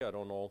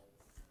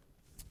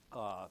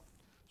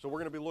So we're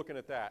going to be looking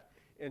at that.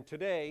 And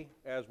today,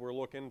 as we're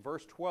looking,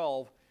 verse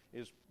 12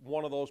 is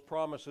one of those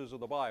promises of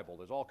the Bible.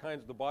 There's all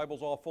kinds, the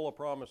Bible's all full of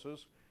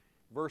promises.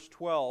 Verse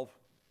 12,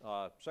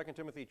 2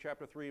 Timothy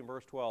chapter 3 and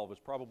verse 12 is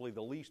probably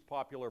the least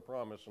popular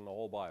promise in the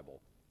whole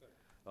Bible.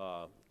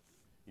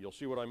 You'll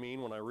see what I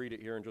mean when I read it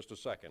here in just a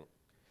second.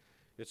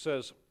 It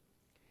says,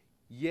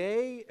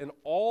 "Yea, and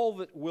all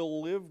that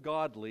will live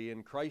godly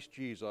in Christ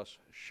Jesus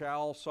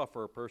shall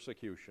suffer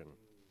persecution.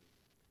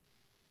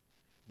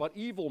 But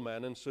evil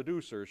men and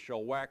seducers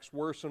shall wax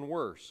worse and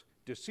worse,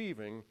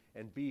 deceiving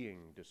and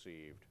being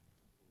deceived."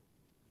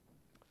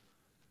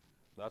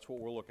 That's what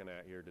we're looking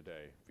at here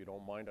today. If you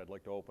don't mind, I'd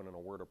like to open in a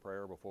word of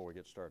prayer before we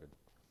get started.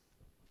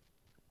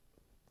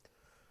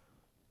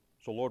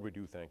 So, Lord, we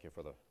do thank you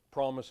for the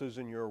promises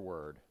in your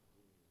word.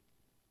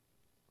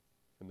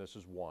 And this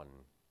is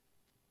one.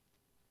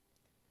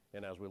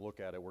 And as we look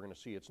at it, we're going to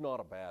see it's not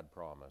a bad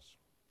promise.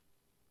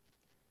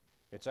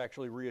 It's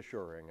actually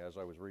reassuring, as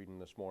I was reading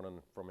this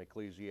morning from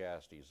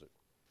Ecclesiastes, that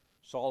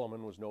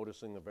Solomon was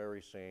noticing the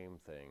very same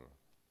thing.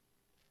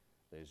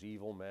 These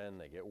evil men,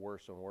 they get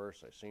worse and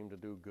worse. They seem to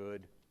do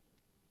good.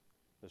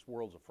 This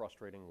world's a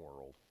frustrating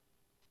world.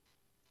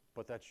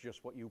 But that's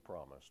just what you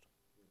promised.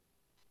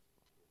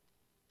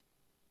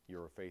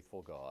 You're a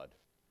faithful God.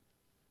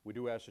 We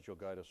do ask that you'll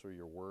guide us through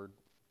your word.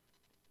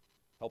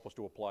 Help us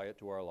to apply it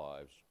to our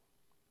lives.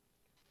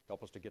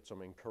 Help us to get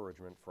some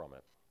encouragement from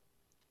it.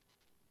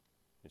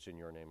 It's in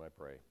your name I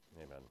pray.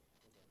 Amen.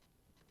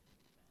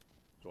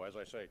 So as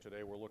I say,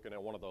 today we're looking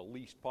at one of the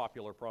least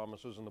popular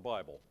promises in the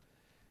Bible.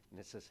 And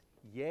it says,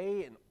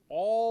 "Yea, and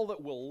all that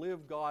will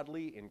live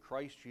godly in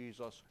Christ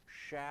Jesus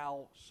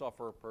shall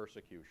suffer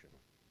persecution."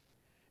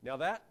 Now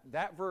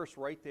that verse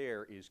right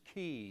there is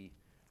key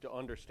to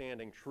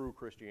understanding true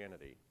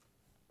Christianity.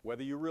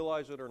 Whether you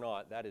realize it or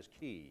not, that is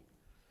key.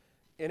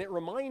 And it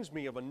reminds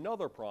me of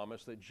another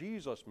promise that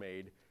Jesus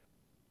made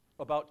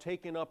about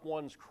taking up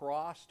one's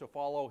cross to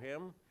follow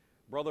him.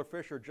 Brother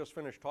Fisher just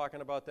finished talking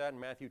about that in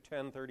Matthew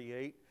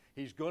 10:38.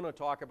 He's going to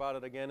talk about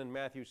it again in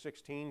Matthew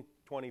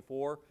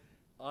 16:24.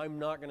 I'm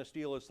not going to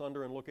steal his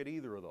thunder and look at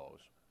either of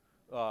those.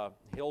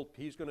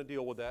 He's going to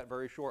deal with that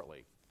very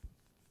shortly.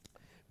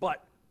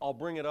 But I'll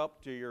bring it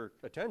up to your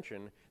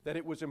attention that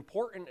it was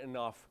important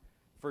enough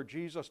for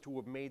Jesus to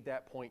have made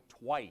that point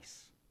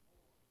twice.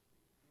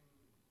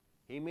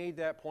 He made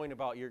that point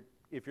about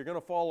if you're going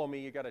to follow me,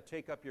 you got to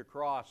take up your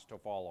cross to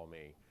follow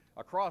me.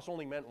 A cross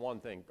only meant one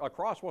thing. A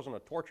cross wasn't a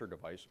torture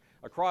device.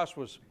 A cross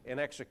was an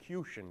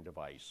execution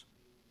device.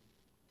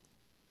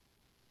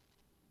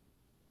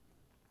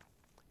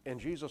 And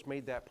Jesus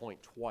made that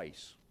point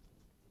twice.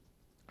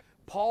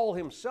 Paul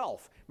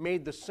himself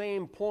made the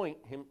same point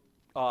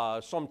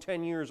some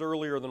 10 years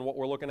earlier than what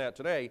we're looking at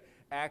today.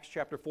 Acts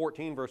chapter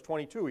 14, verse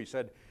 22, he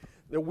said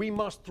that we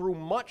must through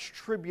much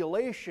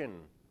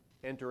tribulation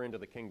enter into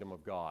the kingdom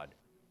of God.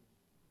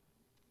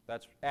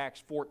 That's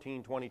Acts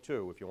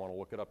 14:22, if you want to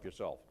look it up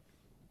yourself.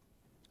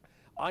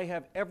 I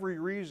have every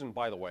reason,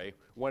 by the way,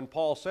 when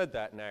Paul said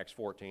that in Acts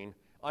 14,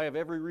 I have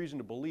every reason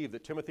to believe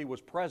that Timothy was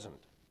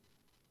present.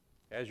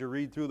 As you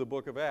read through the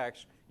book of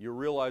Acts, you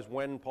realize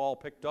when Paul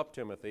picked up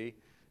Timothy,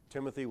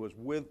 Timothy was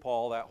with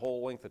Paul that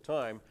whole length of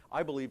time.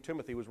 I believe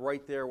Timothy was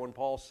right there when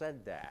Paul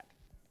said that.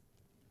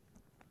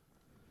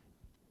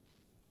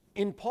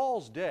 In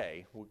Paul's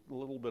day, a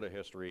little bit of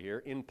history here,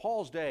 in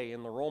Paul's day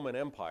in the Roman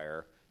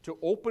Empire, to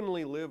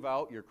openly live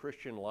out your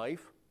Christian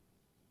life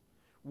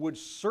would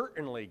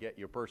certainly get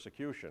you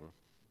persecution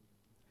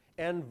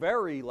and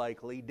very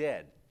likely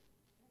dead.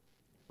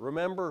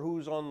 Remember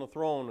who's on the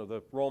throne of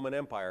the Roman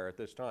Empire at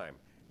this time?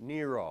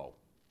 Nero.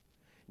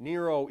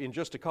 Nero, in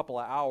just a couple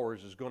of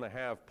hours, is going to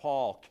have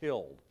Paul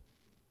killed.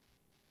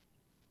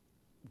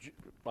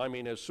 I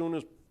mean, as soon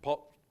as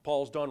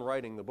Paul's done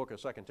writing the book of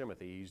 2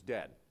 Timothy, he's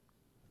dead.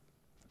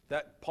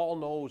 That Paul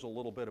knows a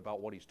little bit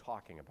about what he's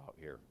talking about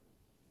here.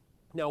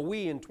 Now,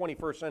 we in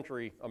 21st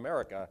century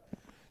America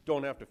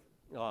don't have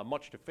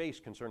much to face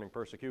concerning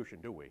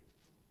persecution, do we?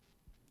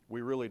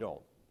 We really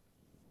don't.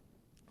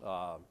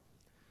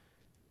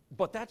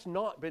 But that's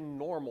not been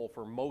normal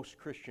for most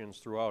Christians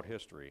throughout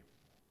history.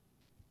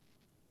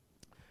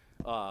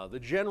 The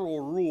general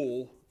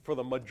rule for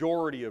the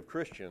majority of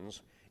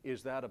Christians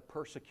is that of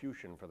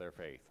persecution for their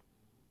faith.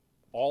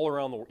 All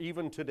around the world,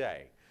 even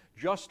today.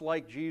 Just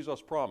like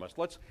Jesus promised.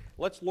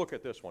 Let's look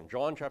at this one.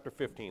 John chapter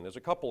 15. There's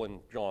a couple in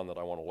John that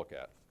I want to look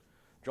at.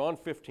 John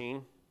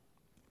 15.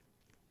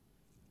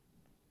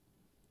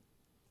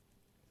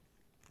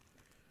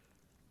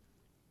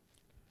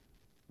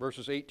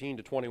 Verses 18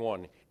 to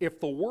 21. If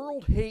the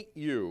world hate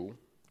you,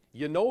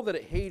 you know that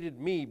it hated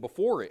me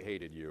before it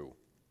hated you.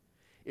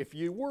 If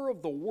you were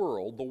of the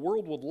world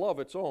would love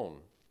its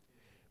own.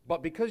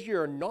 But because you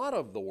are not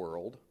of the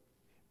world,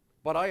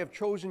 but I have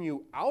chosen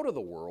you out of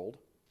the world,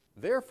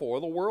 therefore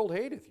the world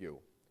hateth you.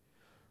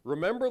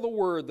 Remember the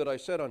word that I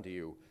said unto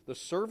you, the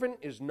servant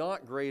is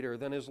not greater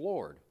than his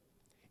Lord.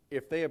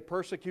 If they have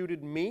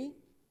persecuted me,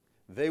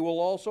 they will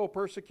also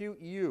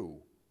persecute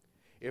you.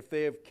 If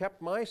they have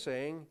kept my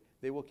saying,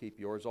 they will keep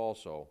yours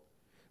also.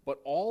 But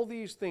all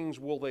these things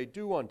will they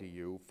do unto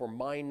you for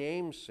my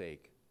name's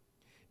sake,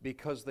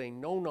 because they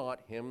know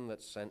not him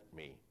that sent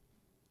me.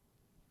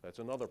 That's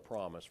another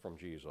promise from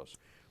Jesus.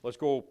 Let's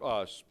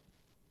go,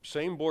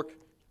 same book,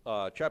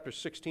 chapter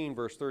 16,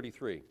 verse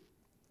 33.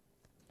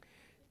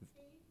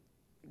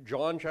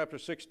 John chapter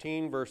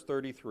 16, verse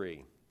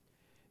 33.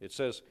 It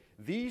says,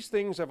 "These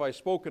things have I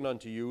spoken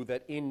unto you,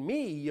 that in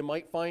me you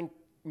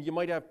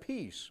might have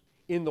peace.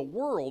 In the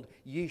world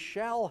ye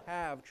shall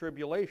have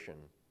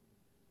tribulation.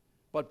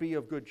 But be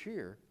of good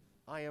cheer,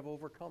 I have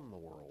overcome the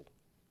world."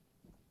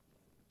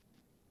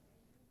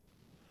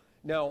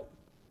 Now,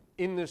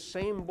 in this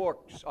same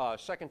book,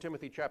 2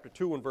 Timothy chapter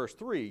 2 and verse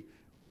 3,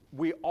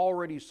 we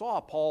already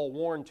saw Paul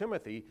warn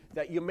Timothy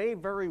that you may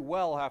very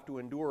well have to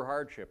endure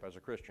hardship as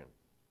a Christian.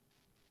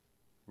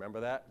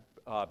 Remember that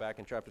back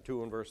in chapter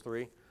 2 and verse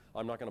 3?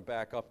 I'm not going to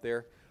back up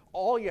there.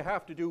 All you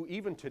have to do,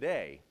 even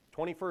today,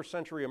 21st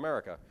century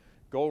America,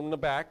 go in the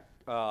back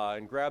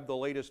and grab the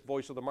latest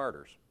Voice of the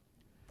Martyrs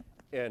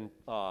and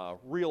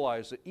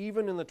realize that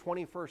even in the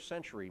 21st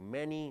century,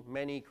 many,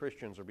 many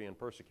Christians are being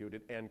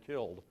persecuted and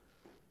killed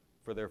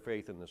for their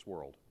faith in this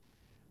world.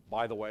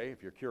 By the way,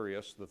 if you're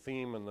curious, the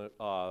theme in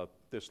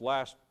this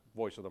last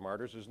Voice of the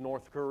Martyrs is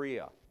North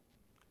Korea.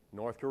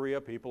 North Korea,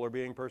 people are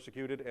being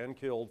persecuted and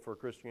killed for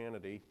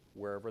Christianity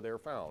wherever they're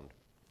found.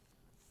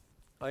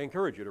 I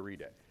encourage you to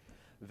read it.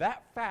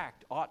 That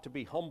fact ought to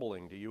be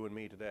humbling to you and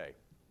me today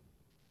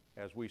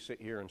as we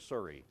sit here in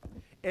Surrey.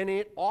 And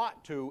it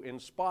ought to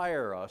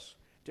inspire us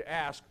to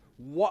ask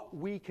what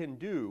we can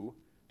do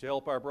to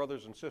help our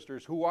brothers and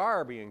sisters who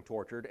are being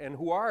tortured and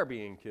who are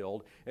being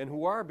killed and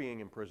who are being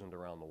imprisoned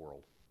around the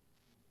world.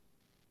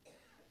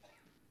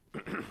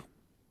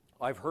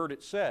 I've heard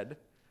it said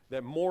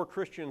that more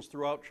Christians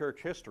throughout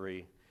church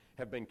history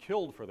have been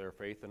killed for their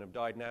faith than have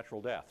died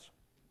natural deaths.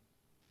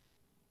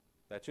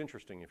 That's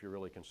interesting if you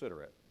really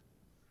consider it.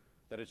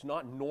 That it's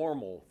not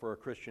normal for a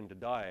Christian to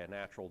die a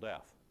natural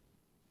death.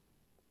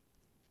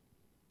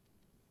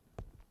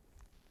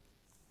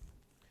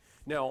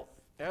 Now,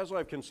 as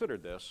I've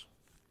considered this,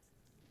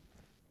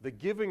 the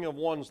giving of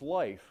one's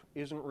life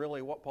isn't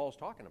really what Paul's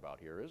talking about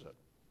here, is it?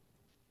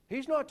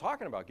 He's not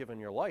talking about giving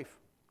your life.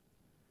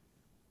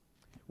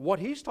 What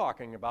he's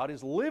talking about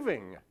is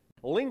living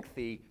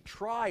lengthy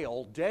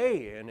trial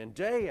day in and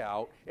day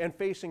out and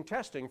facing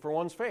testing for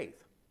one's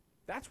faith.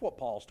 That's what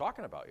Paul's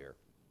talking about here.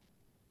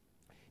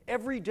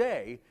 Every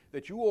day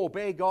that you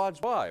obey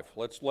God's life.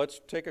 Let's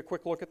take a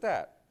quick look at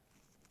that.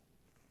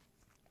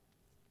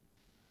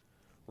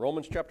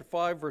 Romans chapter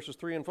 5, verses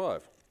 3 and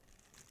 5.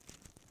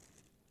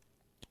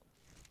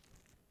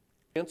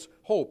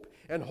 Hope,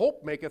 and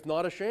hope maketh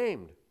not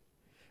ashamed,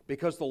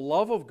 because the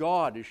love of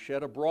God is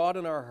shed abroad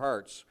in our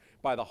hearts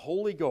by the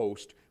Holy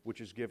Ghost,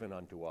 which is given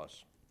unto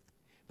us.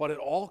 But it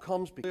all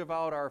comes because we live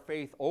out our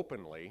faith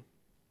openly,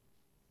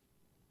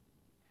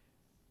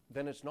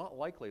 then it's not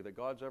likely that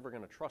God's ever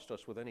going to trust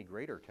us with any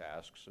greater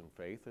tasks in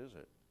faith, is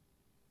it?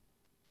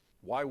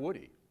 Why would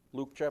he?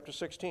 Luke chapter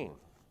 16,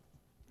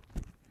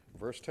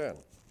 verse 10.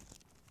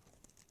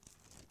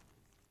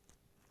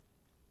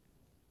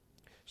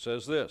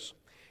 Says this,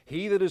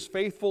 "He that is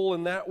faithful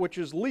in that which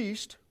is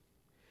least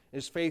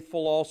is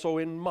faithful also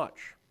in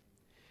much.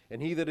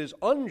 And he that is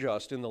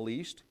unjust in the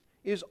least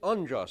is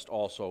unjust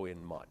also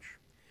in much."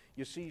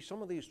 You see,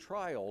 some of these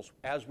trials,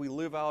 as we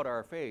live out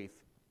our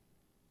faith,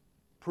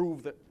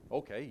 prove that,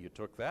 okay, you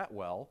took that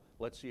well,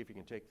 let's see if you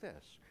can take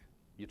this.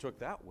 You took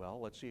that well,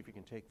 let's see if you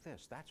can take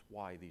this. That's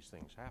why these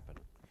things happen.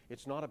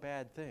 It's not a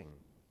bad thing.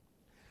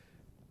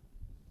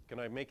 Can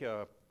I make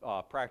a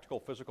practical,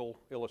 physical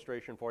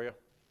illustration for you?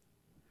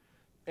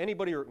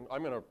 Anybody,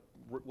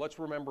 let's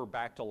remember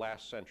back to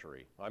last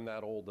century. I'm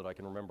that old that I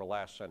can remember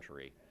last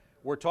century.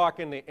 We're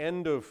talking the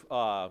end of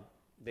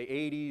the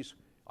 80s.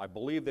 I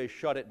believe they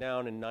shut it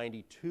down in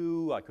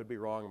 92. I could be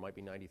wrong. It might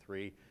be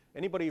 93.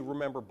 Anybody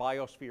remember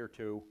Biosphere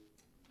 2?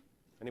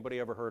 Anybody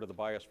ever heard of the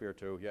Biosphere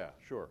 2? Yeah,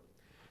 sure.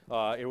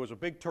 It was a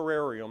big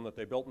terrarium that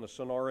they built in the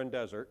Sonoran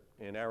Desert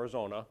in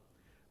Arizona,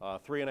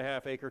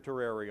 3.5 acre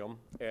terrarium,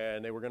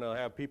 and they were going to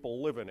have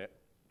people live in it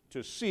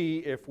to see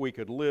if we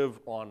could live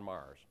on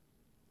Mars.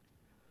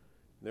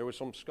 There was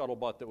some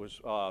scuttlebutt that was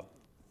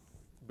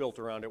built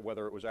around it,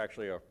 whether it was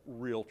actually a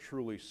real,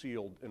 truly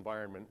sealed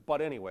environment.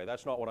 But anyway,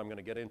 that's not what I'm going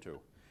to get into.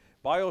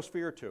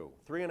 Biosphere 2,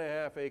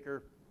 3.5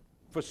 acre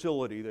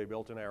facility they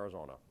built in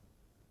Arizona.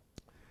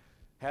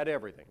 Had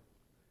everything.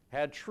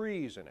 Had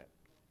trees in it.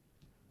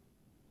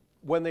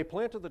 When they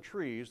planted the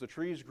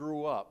trees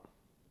grew up.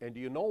 And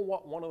do you know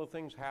what one of the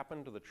things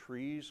happened to the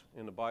trees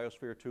in the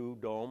Biosphere 2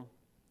 dome?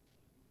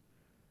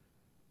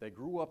 They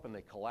grew up and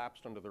they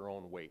collapsed under their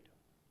own weight.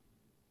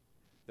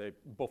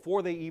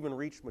 Before they even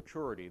reached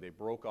maturity, they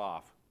broke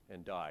off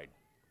and died.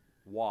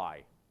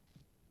 Why?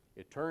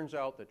 It turns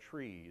out that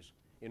trees,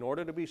 in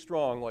order to be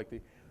strong,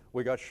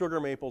 we got sugar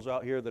maples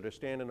out here that are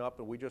standing up,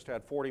 and we just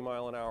had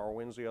 40-mile-an-hour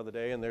winds the other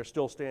day, and they're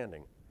still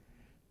standing.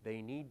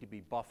 They need to be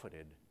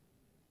buffeted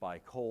by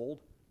cold.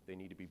 They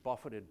need to be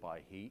buffeted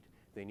by heat.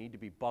 They need to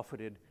be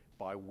buffeted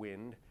by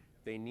wind.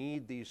 They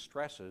need these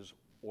stresses,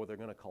 or they're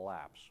going to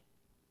collapse.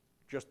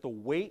 just the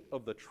weight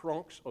of the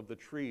trunks of the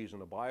trees in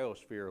the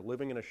biosphere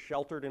living in a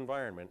sheltered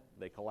environment,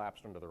 they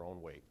collapsed under their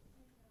own weight.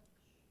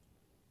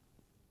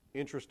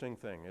 Interesting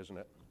thing, isn't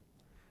it?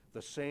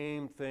 The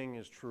same thing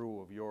is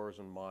true of yours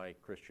and my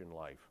Christian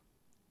life.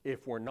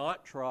 If we're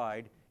not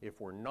tried,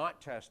 if we're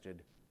not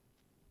tested,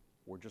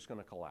 we're just going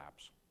to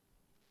collapse.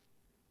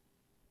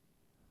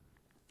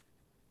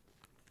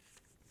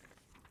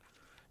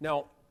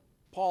 Now,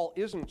 Paul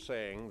isn't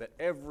saying that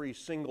every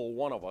single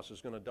one of us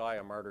is going to die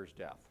a martyr's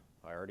death.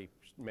 I already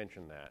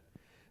mentioned that.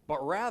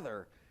 But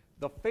rather,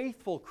 the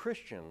faithful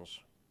Christians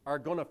are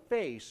going to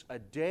face a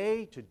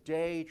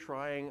day-to-day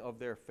trying of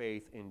their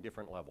faith in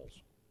different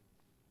levels.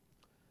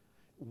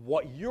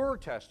 What you're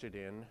tested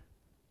in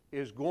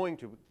is going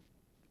to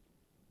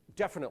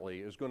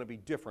be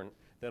different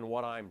than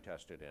what I'm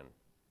tested in.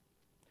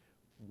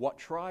 What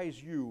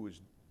tries you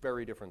is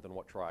very different than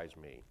what tries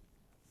me.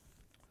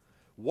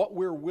 What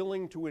we're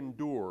willing to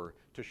endure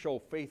to show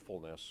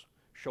faithfulness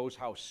shows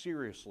how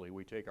seriously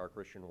we take our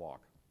Christian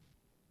walk.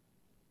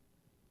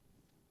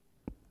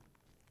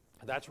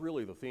 That's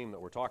really the theme that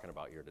we're talking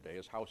about here today,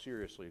 is how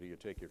seriously do you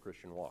take your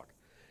Christian walk.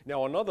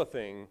 Now, another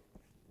thing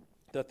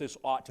that this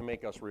ought to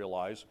make us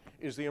realize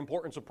is the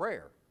importance of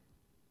prayer,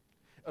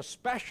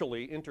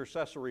 especially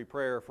intercessory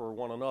prayer for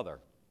one another.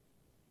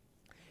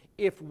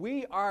 If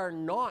we are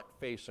not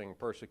facing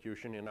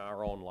persecution in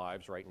our own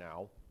lives right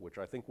now, which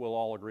I think we'll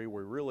all agree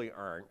we really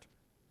aren't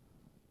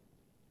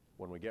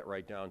when we get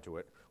right down to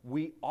it,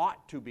 we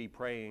ought to be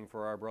praying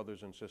for our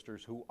brothers and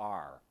sisters who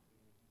are.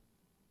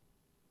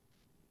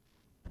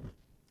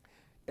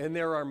 And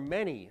there are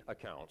many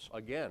accounts.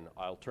 Again,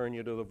 I'll turn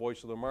you to the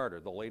Voice of the Martyr,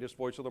 the latest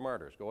Voice of the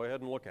Martyrs. Go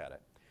ahead and look at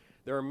it.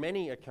 There are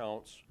many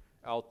accounts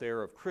out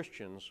there of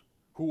Christians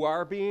who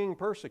are being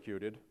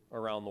persecuted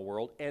around the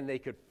world, and they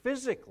could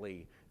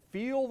physically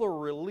feel the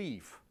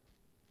relief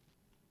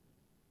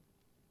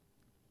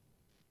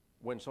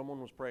when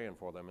someone was praying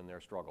for them in their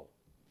struggle.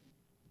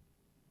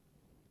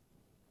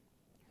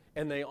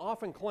 And they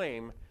often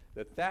claim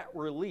that that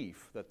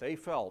relief that they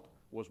felt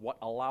was what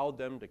allowed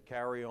them to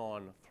carry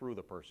on through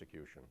the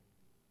persecution.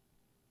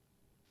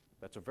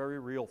 That's a very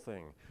real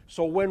thing.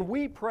 So when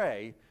we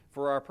pray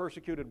for our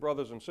persecuted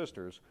brothers and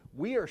sisters,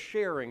 we are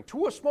sharing,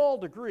 to a small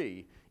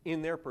degree,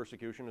 in their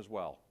persecution as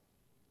well.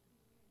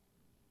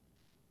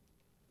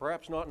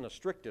 Perhaps not in the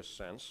strictest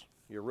sense.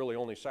 You're really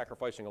only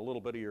sacrificing a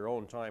little bit of your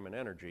own time and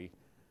energy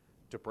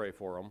to pray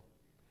for them.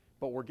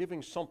 But we're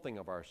giving something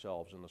of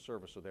ourselves in the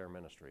service of their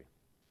ministry.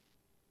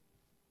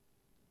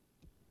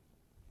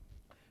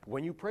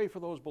 When you pray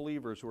for those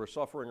believers who are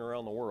suffering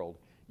around the world,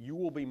 you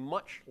will be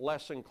much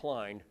less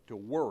inclined to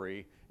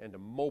worry and to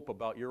mope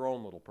about your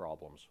own little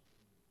problems.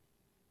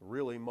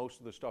 Really, most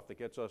of the stuff that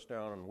gets us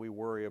down and we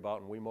worry about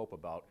and we mope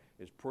about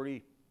is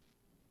pretty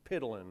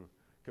piddling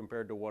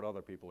compared to what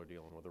other people are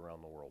dealing with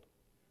around the world.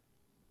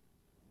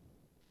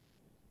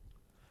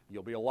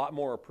 You'll be a lot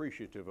more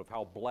appreciative of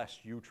how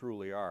blessed you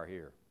truly are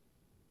here.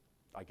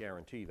 I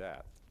guarantee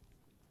that.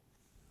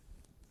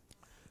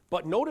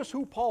 But notice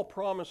who Paul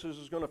promises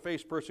is going to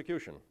face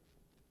persecution.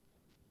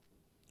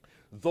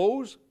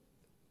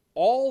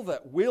 All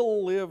that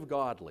will live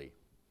godly.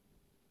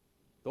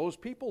 Those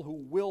people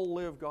who will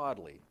live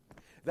godly.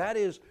 That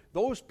is,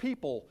 those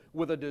people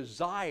with a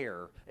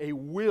desire, a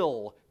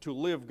will to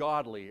live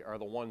godly are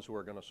the ones who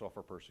are going to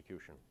suffer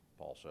persecution,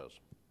 Paul says.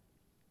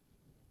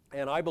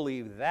 And I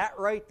believe that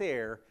right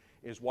there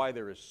is why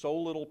there is so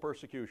little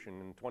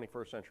persecution in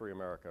 21st century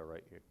America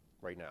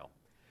right now.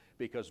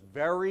 Because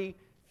very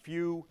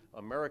few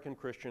American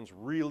Christians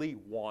really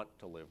want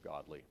to live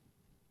godly.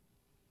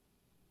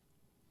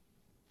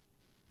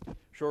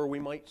 Sure, we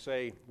might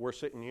say, we're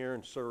sitting here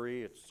in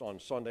Surrey, it's on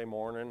Sunday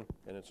morning,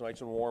 and it's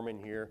nice and warm in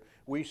here.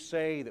 We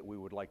say that we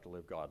would like to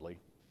live godly.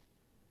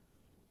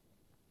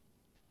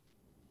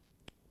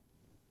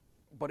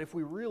 But if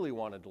we really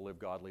wanted to live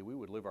godly, we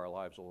would live our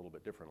lives a little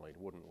bit differently,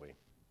 wouldn't we?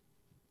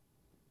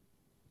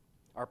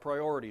 Our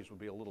priorities would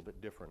be a little bit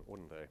different,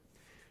 wouldn't they?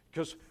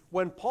 Because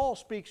when Paul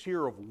speaks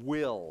here of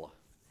will,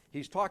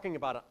 he's talking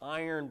about an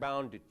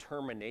iron-bound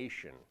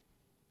determination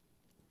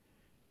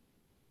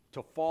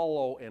to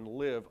follow and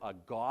live a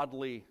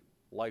godly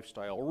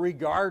lifestyle,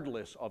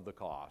 regardless of the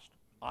cost.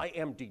 I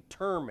am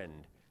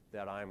determined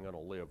that I'm going to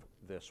live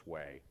this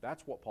way.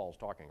 That's what Paul's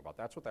talking about.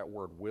 That's what that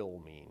word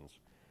will means.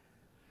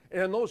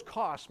 And those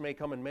costs may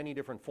come in many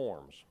different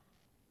forms.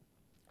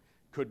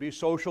 Could be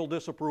social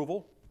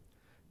disapproval.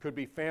 Could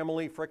be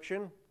family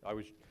friction.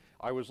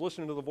 I was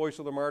listening to the Voice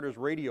of the Martyrs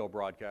radio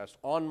broadcast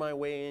on my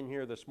way in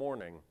here this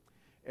morning,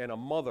 and a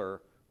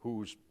mother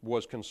who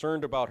was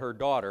concerned about her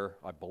daughter,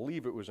 I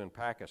believe it was in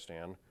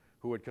Pakistan,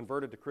 who had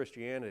converted to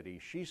Christianity,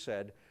 she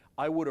said,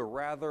 I would have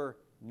rather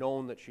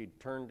known that she'd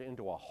turned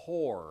into a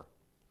whore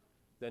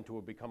than to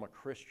have become a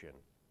Christian.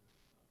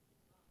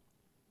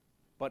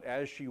 But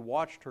as she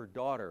watched her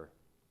daughter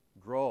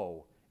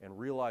grow and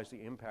realize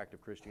the impact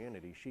of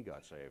Christianity, she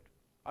got saved.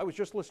 I was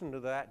just listening to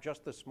that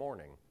just this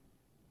morning.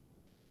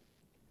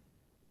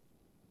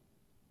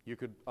 You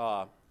could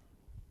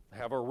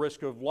have a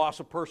risk of loss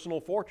of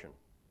personal fortune.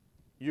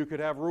 You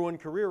could have ruined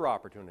career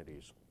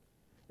opportunities.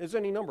 There's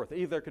any number of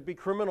things. There could be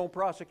criminal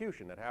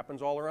prosecution that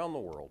happens all around the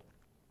world.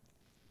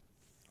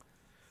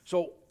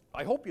 So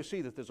I hope you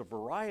see that there's a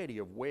variety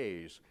of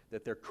ways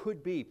that there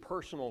could be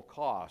personal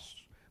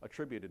costs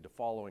attributed to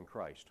following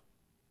Christ.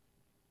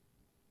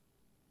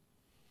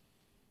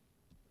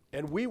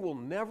 And we will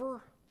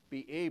never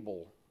be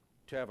able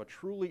to have a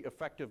truly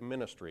effective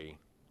ministry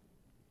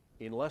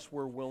unless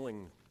we're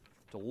willing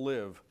to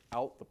live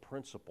out the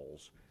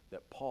principles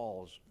that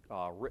Paul's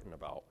written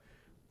about.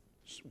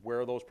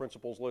 Where are those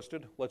principles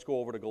listed? Let's go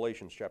over to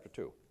Galatians chapter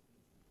 2.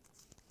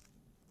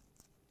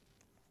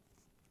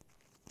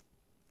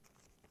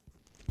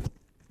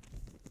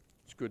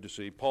 It's good to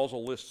see. Paul's a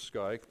lists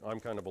guy. I'm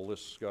kind of a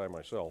lists guy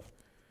myself.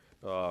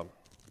 So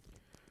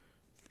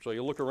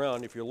you look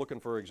around, if you're looking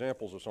for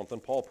examples of something,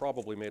 Paul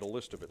probably made a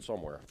list of it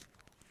somewhere.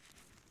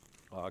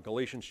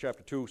 Galatians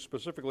chapter 2,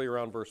 specifically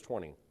around verse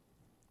 20.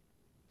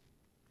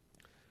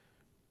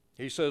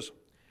 He says,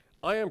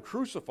 I am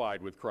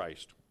crucified with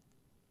Christ.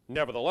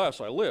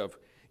 Nevertheless I live,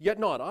 yet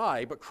not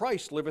I, but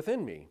Christ liveth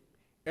in me.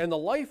 And the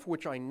life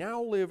which I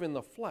now live in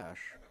the flesh,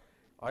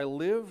 I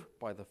live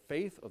by the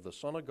faith of the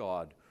Son of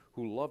God,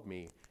 who loved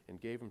me and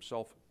gave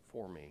himself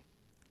for me.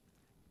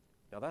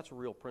 Now that's a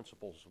real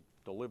principle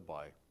to live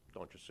by,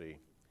 don't you see?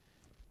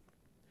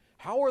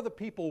 How are the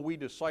people we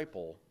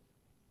disciple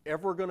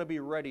ever going to be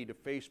ready to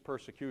face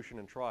persecution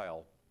and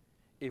trial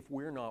if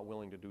we're not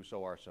willing to do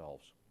so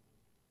ourselves?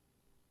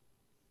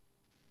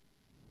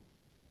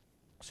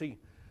 See,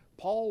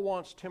 Paul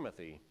wants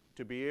Timothy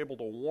to be able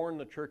to warn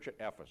the church at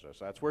Ephesus.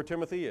 That's where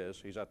Timothy is.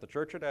 He's at the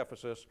church at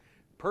Ephesus.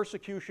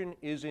 Persecution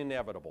is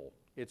inevitable.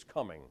 It's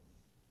coming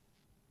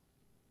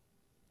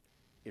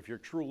if you're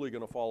truly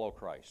going to follow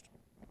Christ.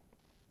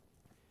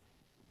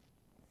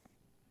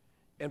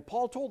 And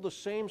Paul told the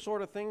same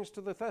sort of things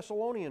to the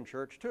Thessalonian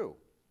church too.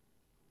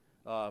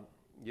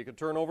 You can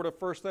turn over to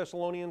 1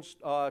 Thessalonians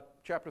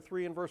chapter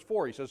 3 and verse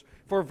 4. He says,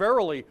 For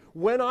verily,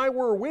 when I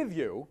were with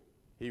you,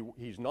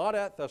 he's not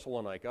at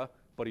Thessalonica,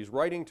 but he's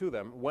writing to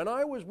them, when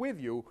I was with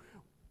you,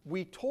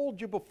 we told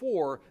you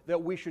before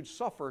that we should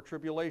suffer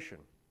tribulation.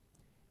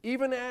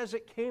 Even as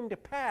it came to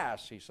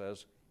pass, he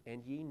says,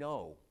 and ye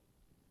know.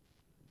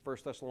 1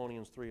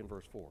 Thessalonians 3 and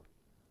verse 4.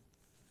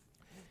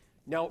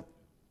 Now,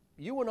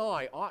 you and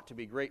I ought to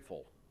be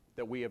grateful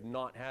that we have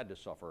not had to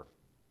suffer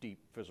deep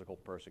physical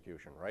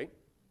persecution, right?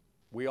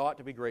 We ought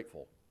to be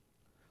grateful.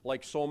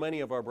 Like so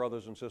many of our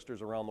brothers and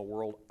sisters around the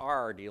world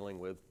are dealing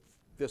with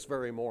this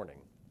very morning.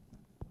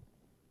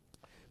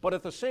 But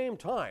at the same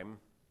time,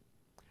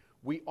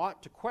 we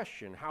ought to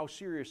question how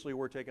seriously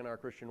we're taking our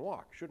Christian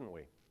walk, shouldn't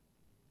we?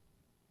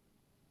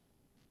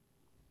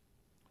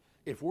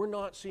 If we're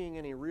not seeing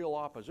any real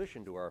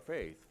opposition to our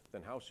faith,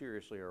 then how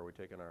seriously are we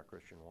taking our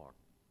Christian walk?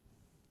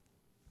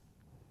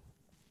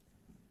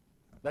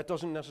 That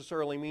doesn't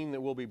necessarily mean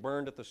that we'll be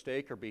burned at the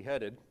stake or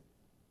beheaded,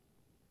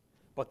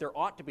 but there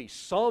ought to be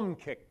some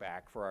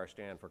kickback for our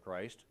stand for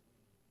Christ.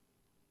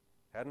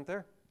 Hadn't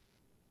there?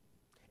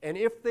 And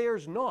if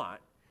there's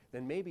not,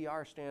 then maybe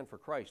our stand for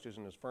Christ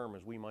isn't as firm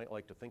as we might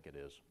like to think it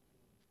is.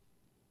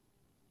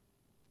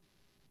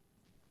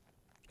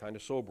 Kind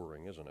of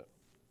sobering, isn't it?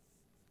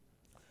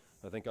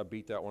 I think I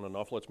beat that one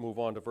enough. Let's move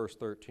on to verse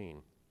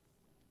 13.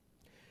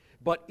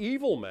 But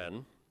evil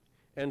men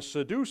and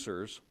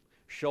seducers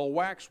shall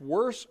wax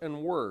worse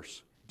and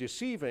worse,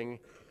 deceiving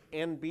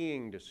and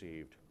being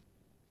deceived.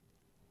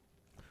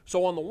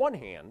 So on the one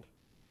hand,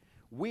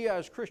 we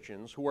as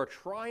Christians who are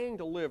trying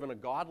to live in a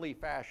godly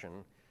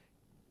fashion,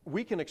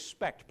 we can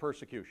expect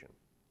persecution.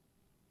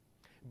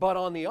 But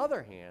on the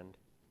other hand,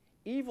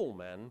 evil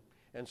men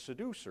and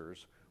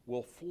seducers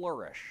will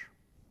flourish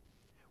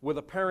with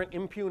apparent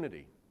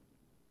impunity.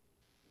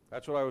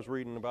 That's what I was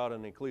reading about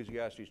in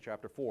Ecclesiastes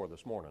chapter 4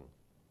 this morning.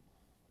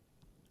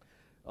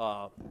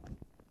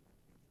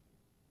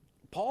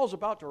 Paul's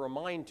about to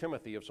remind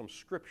Timothy of some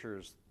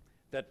scriptures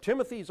that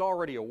Timothy's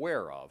already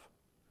aware of,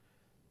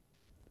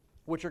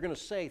 which are going to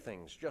say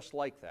things just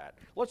like that.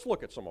 Let's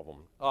look at some of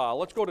them.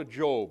 Let's go to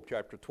Job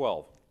chapter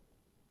 12.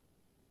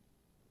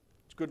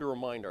 It's good to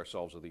remind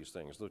ourselves of these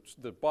things.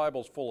 The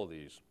Bible's full of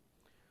these.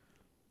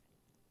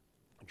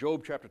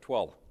 Job chapter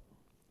 12,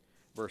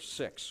 verse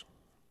 6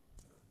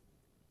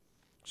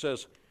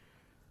 says,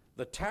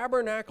 The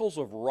tabernacles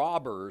of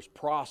robbers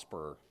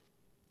prosper,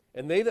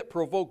 and they that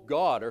provoke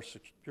God are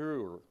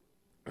secure,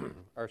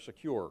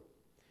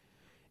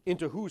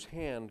 into whose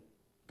hand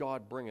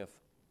God bringeth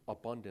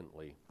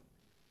abundantly.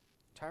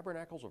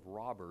 Tabernacles of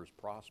robbers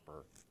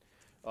prosper.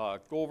 Go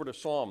over to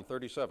Psalm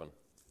 37.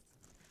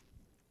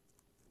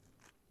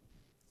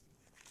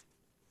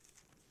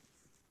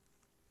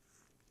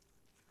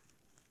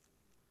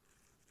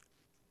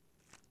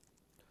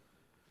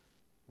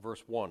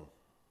 Verse 1.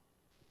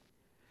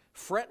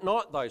 Fret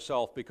not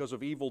thyself because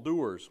of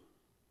evildoers,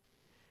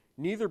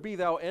 neither be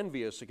thou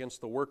envious against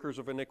the workers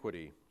of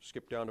iniquity.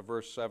 Skip down to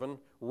verse 7.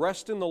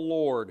 Rest in the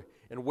Lord,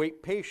 and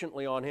wait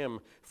patiently on him.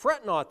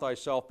 Fret not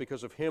thyself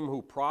because of him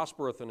who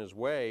prospereth in his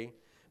way,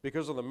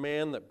 because of the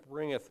man that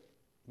bringeth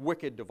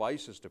wicked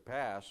devices to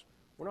pass.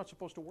 We're not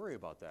supposed to worry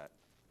about that.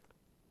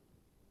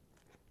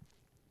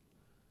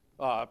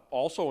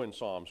 Also in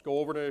Psalms. Go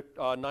over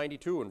to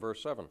 92 and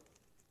verse 7.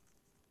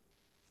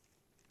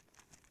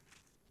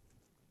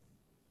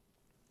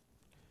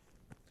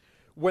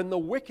 When the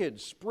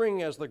wicked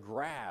spring as the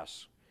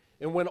grass,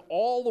 and when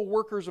all the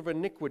workers of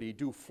iniquity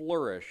do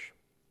flourish,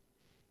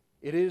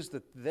 it is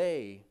that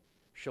they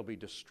shall be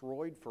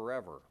destroyed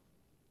forever.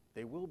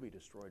 They will be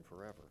destroyed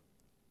forever.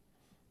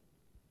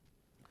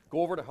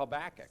 Go over to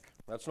Habakkuk.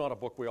 That's not a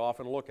book we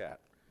often look at.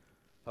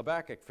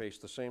 Habakkuk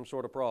faced the same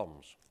sort of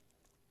problems.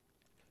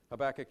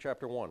 Habakkuk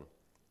chapter 1,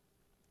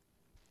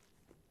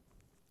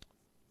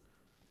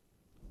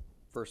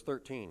 verse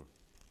 13.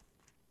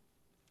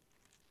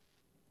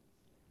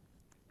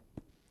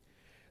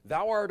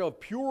 Thou art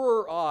of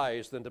purer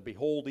eyes than to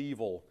behold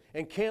evil,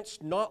 and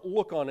canst not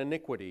look on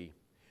iniquity.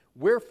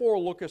 Wherefore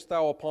lookest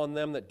thou upon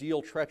them that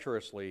deal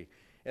treacherously,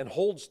 and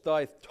holdest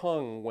thy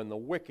tongue when the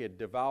wicked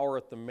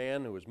devoureth the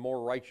man who is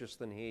more righteous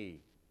than he?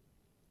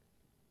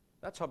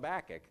 That's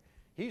Habakkuk.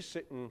 He's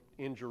sitting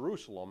in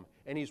Jerusalem,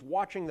 and he's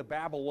watching the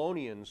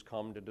Babylonians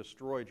come to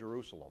destroy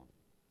Jerusalem.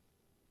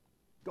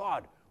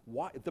 God,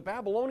 why? The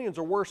Babylonians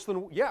are worse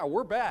than, yeah,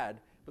 we're bad,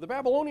 but the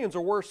Babylonians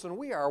are worse than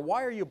we are.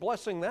 Why are you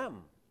blessing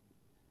them?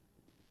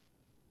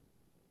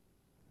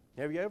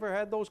 Have you ever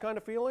had those kind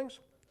of feelings?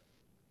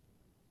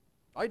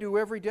 I do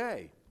every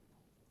day.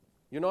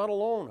 You're not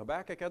alone.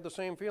 Habakkuk had the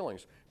same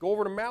feelings. Go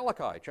over to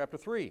Malachi chapter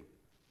 3.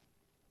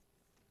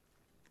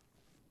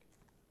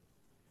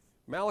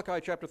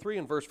 Malachi chapter 3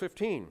 and verse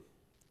 15.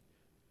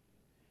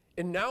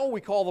 And now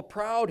we call the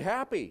proud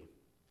happy.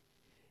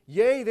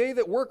 Yea, they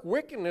that work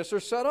wickedness are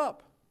set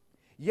up.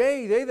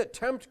 Yea, they that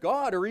tempt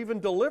God are even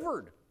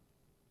delivered.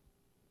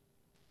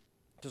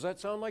 Does that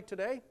sound like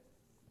today?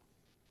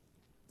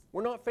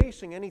 We're not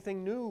facing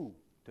anything new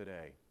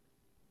today.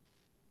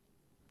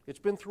 It's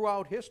been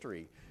throughout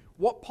history.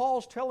 What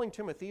Paul's telling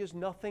Timothy is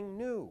nothing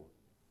new.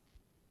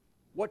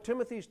 What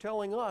Timothy's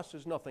telling us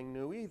is nothing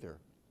new either.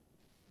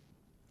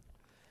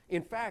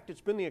 In fact, it's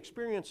been the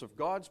experience of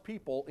God's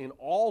people in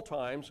all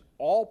times,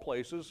 all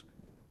places,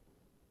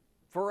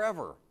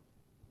 forever.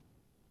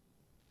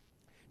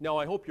 Now,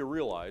 I hope you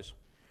realize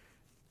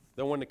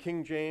that when the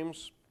King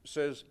James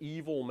says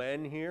evil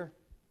men here,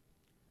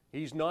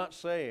 he's not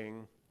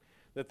saying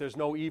that there's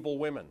no evil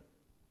women,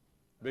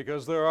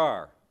 because there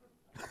are.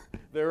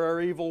 There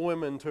are evil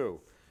women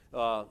too.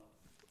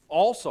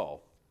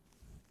 Also,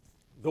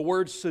 the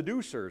word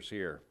seducers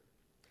here.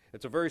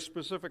 It's a very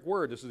specific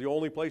word. This is the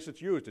only place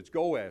it's used. It's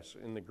goes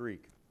in the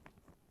Greek.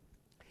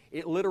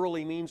 It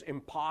literally means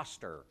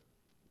imposter.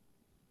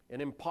 An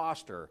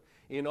imposter.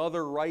 In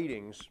other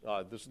writings,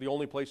 this is the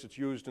only place it's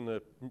used in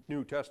the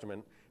New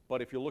Testament,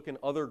 but if you look in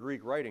other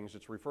Greek writings,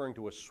 it's referring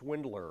to a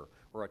swindler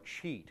or a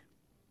cheat.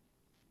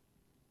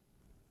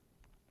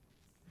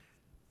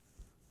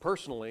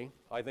 Personally,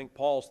 I think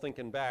Paul's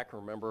thinking back.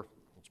 Remember,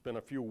 it's been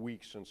a few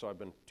weeks since I've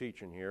been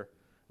teaching here.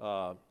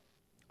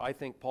 I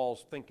think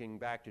Paul's thinking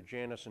back to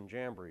Jannes and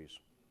Jambres,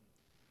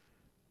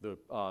 the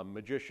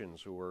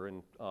magicians who were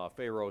in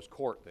Pharaoh's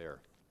court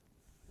there.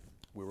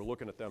 We were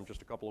looking at them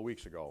just a couple of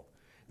weeks ago.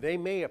 They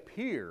may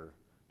appear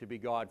to be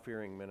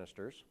God-fearing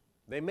ministers.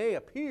 They may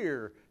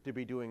appear to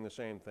be doing the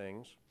same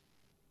things,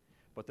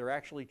 but they're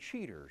actually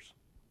cheaters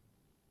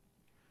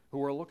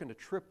who are looking to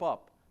trip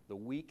up the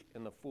weak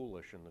and the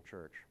foolish in the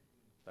church.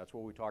 That's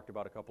what we talked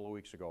about a couple of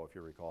weeks ago, if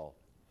you recall.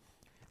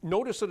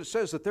 Notice that it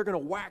says that they're going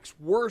to wax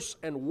worse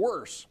and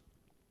worse.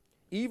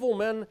 Evil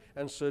men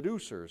and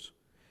seducers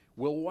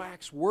will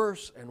wax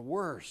worse and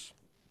worse.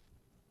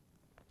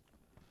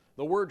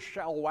 The word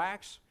shall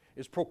wax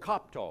is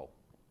prokopto.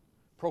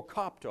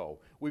 Prokopto.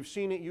 We've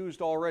seen it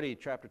used already,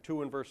 chapter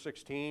 2 and verse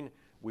 16.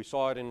 We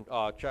saw it in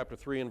chapter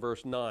 3 and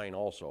verse 9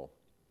 also.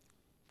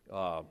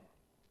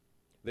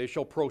 They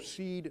shall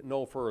proceed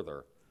no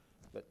further.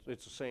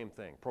 It's the same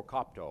thing,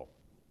 prokopto.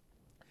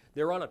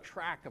 They're on a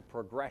track of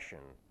progression.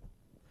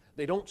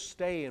 They don't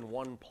stay in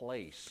one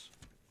place.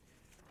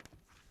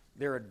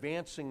 They're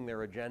advancing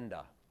their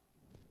agenda.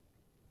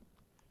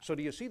 So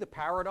do you see the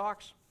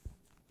paradox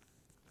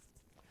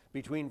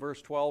between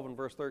verse 12 and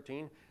verse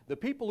 13? The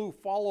people who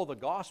follow the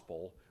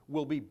gospel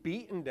will be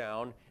beaten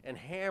down and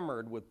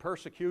hammered with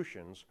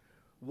persecutions,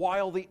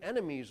 while the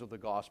enemies of the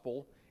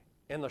gospel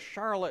and the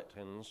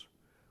charlatans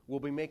will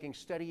be making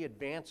steady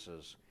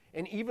advances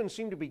and even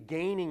seem to be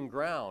gaining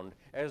ground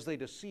as they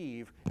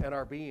deceive and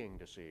are being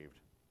deceived.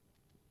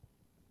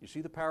 You see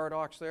the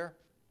paradox there?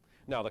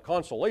 Now, the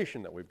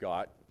consolation that we've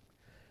got,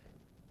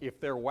 if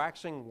they're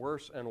waxing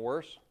worse and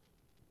worse,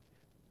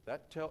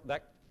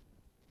 that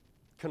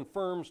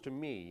confirms to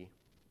me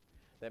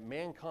that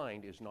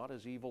mankind is not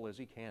as evil as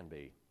he can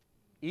be.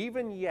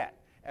 Even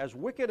yet, as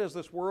wicked as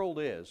this world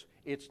is,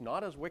 it's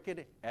not as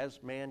wicked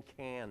as man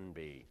can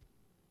be.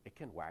 It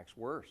can wax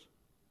worse.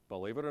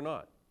 Believe it or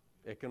not,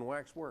 it can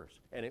wax worse,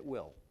 and it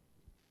will.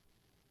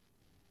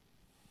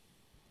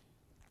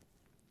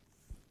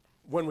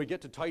 When we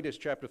get to Titus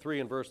chapter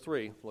 3 and verse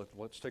 3,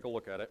 let's take a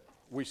look at it.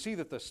 We see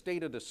that the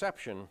state of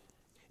deception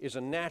is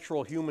a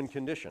natural human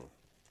condition.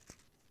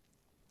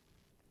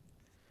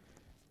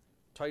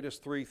 Titus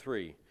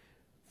 3:3.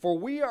 For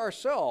we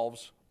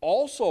ourselves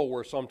also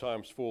were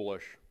sometimes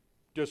foolish,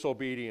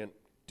 disobedient,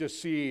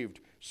 deceived,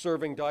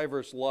 serving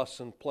divers lusts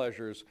and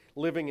pleasures,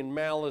 living in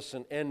malice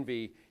and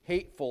envy,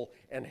 hateful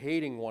and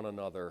hating one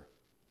another.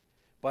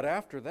 But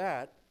after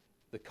that,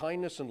 the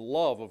kindness and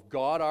love of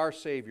God our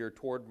Savior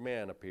toward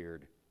man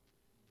appeared,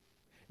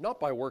 not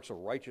by works of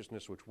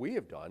righteousness which we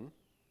have done,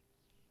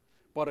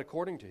 but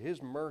according to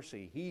his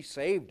mercy he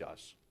saved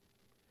us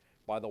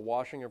by the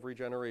washing of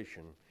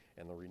regeneration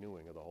and the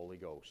renewing of the Holy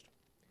Ghost.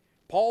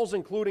 Paul's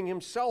including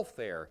himself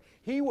there.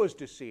 He was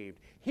deceived.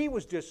 He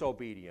was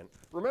disobedient.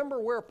 Remember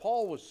where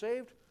Paul was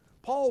saved?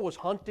 Paul was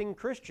hunting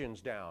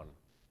Christians down.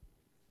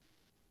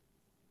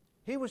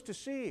 He was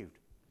deceived.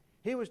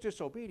 He was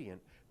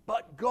disobedient.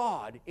 But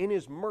God, in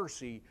his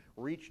mercy,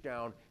 reached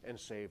down and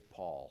saved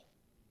Paul.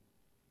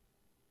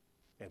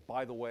 And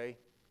by the way,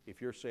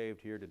 if you're saved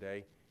here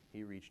today,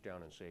 he reached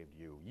down and saved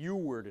you. You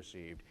were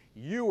deceived.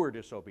 You were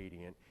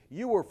disobedient.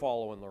 You were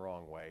following the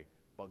wrong way.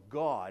 But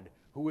God,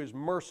 who is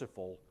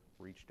merciful,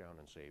 reached down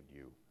and saved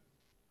you.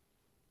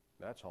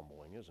 That's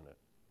humbling, isn't it?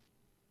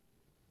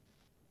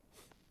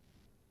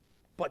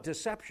 But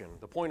deception,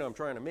 the point I'm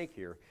trying to make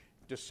here,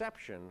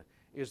 deception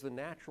is the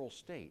natural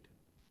state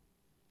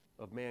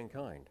of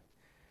mankind.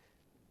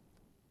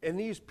 And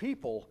these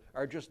people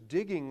are just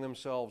digging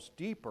themselves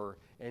deeper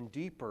and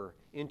deeper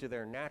into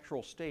their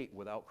natural state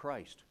without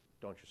Christ,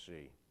 don't you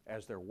see?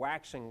 As they're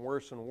waxing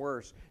worse and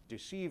worse,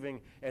 deceiving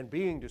and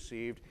being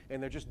deceived,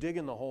 and they're just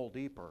digging the hole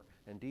deeper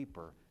and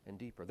deeper and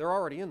deeper. They're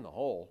already in the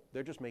hole,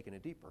 they're just making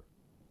it deeper.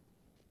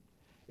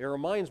 It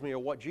reminds me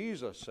of what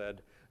Jesus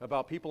said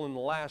about people in the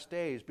last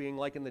days being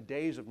like in the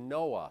days of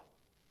Noah.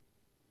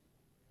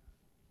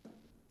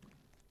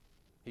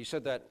 He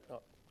said that,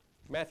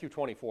 Matthew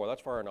 24,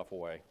 that's far enough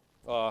away.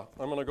 I'm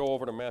going to go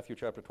over to Matthew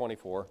chapter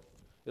 24.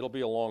 It'll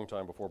be a long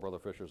time before Brother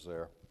Fisher's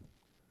there.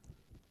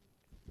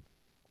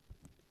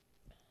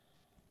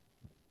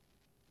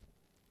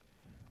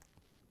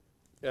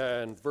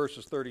 And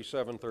verses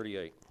 37,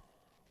 38.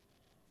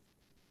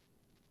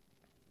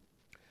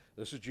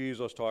 This is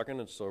Jesus talking.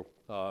 It's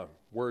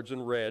words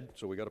in red,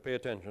 so we got to pay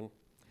attention.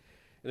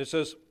 And it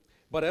says,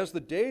 "But as the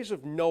days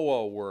of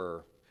Noah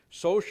were,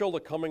 so shall the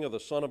coming of the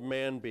Son of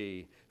Man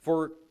be.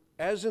 For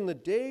as in the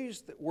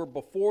days that were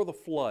before the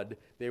flood,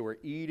 they were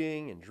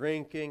eating and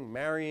drinking,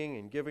 marrying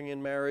and giving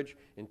in marriage,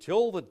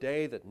 until the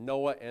day that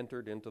Noah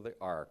entered into the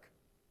ark,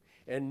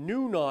 and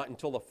knew not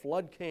until the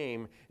flood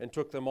came and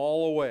took them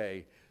all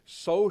away.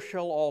 So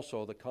shall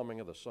also the coming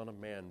of the Son of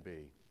Man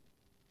be."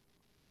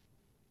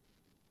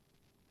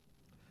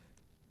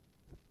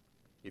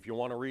 If you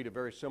want to read a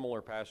very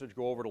similar passage,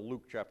 go over to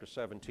Luke chapter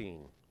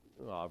 17,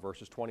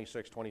 verses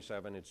 26,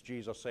 27. It's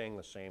Jesus saying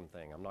the same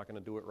thing. I'm not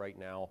going to do it right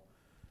now.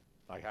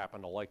 I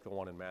happen to like the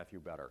one in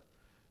Matthew better.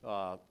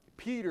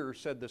 Peter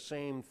said the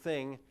same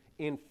thing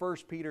in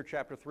 1 Peter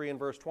chapter 3 and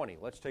verse 20.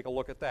 Let's take a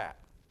look at that.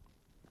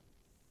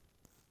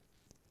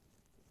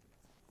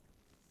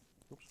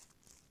 Oops.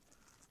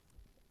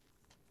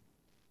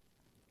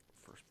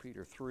 1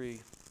 Peter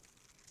 3,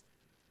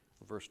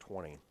 verse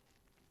 20.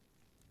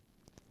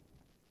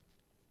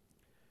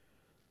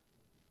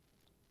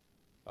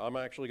 I'm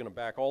actually going to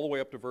back all the way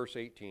up to verse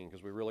 18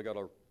 because we really got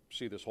to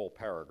see this whole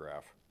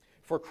paragraph.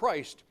 "For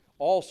Christ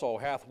also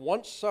hath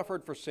once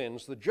suffered for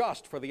sins, the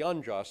just for the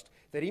unjust,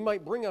 that he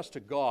might bring us to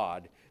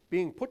God,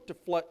 being put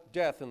to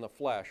death in the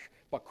flesh,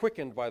 but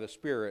quickened by the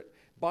Spirit,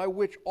 by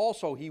which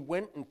also he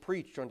went and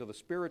preached unto the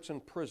spirits in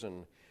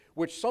prison,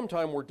 which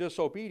sometime were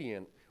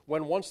disobedient,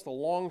 when once the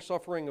long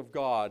suffering of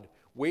God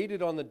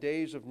waited on the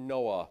days of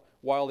Noah,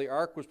 while the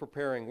ark was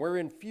preparing,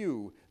 wherein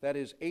few, that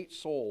is, 8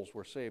 souls,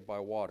 were saved by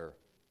water."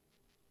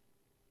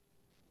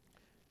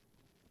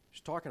 He's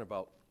talking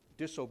about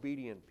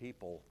disobedient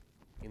people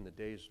in the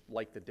days,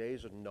 like the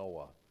days of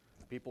Noah.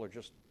 People are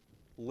just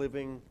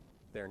living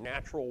their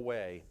natural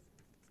way.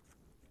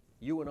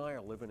 You and I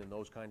are living in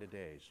those kind of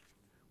days.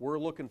 We're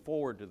looking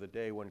forward to the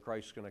day when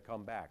Christ's going to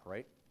come back,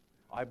 right?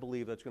 I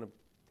believe that's going to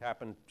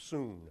happen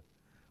soon.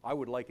 I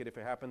would like it if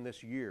it happened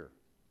this year.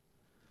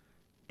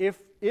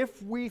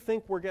 If we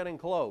think we're getting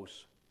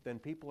close, then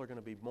people are going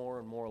to be more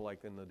and more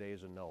like in the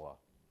days of Noah.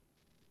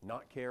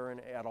 Not caring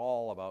at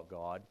all about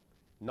God.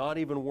 Not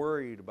even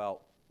worried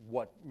about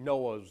what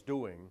Noah's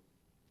doing,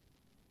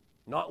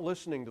 not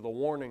listening to the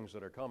warnings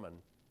that are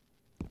coming,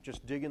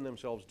 just digging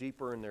themselves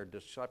deeper in their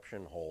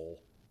deception hole.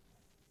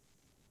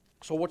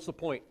 So what's the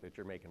point that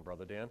you're making,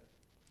 Brother Dan?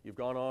 You've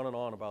gone on and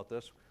on about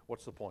this.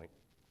 What's the point?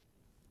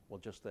 Well,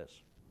 just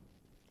this.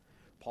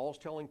 Paul's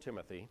telling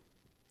Timothy,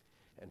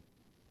 and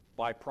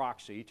by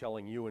proxy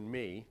telling you and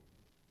me,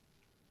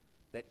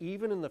 that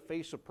even in the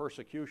face of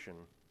persecution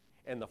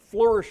and the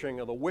flourishing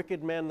of the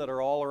wicked men that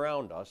are all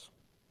around us,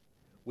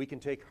 we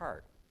can take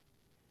heart.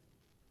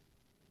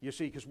 You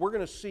see, because we're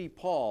going to see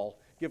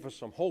Paul give us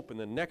some hope in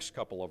the next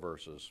couple of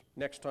verses.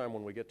 Next time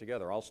when we get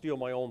together, I'll steal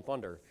my own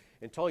thunder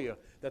and tell you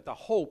that the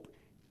hope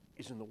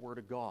is in the Word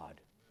of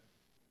God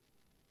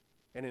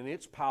and in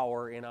its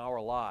power in our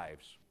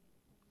lives.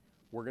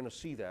 We're going to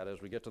see that as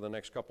we get to the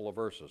next couple of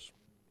verses.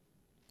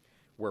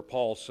 where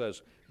Paul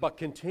says, "But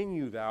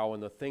continue thou in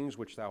the things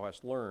which thou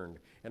hast learned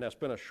and hast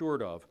been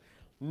assured of,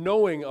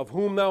 knowing of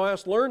whom thou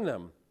hast learned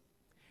them,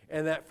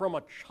 and that from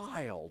a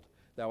child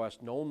thou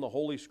hast known the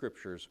Holy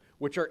Scriptures,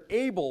 which are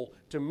able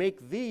to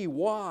make thee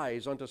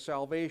wise unto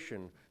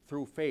salvation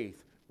through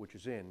faith which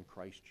is in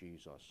Christ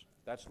Jesus."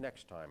 That's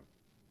next time.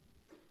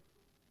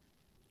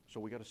 So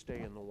we got to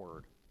stay in the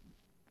Word.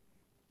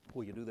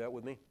 Will you do that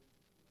with me?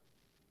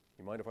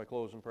 You mind if I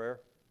close in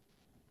prayer?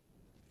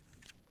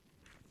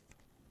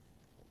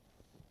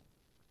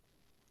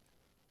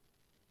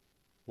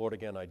 Lord,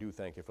 again, I do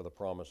thank you for the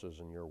promises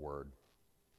in your Word.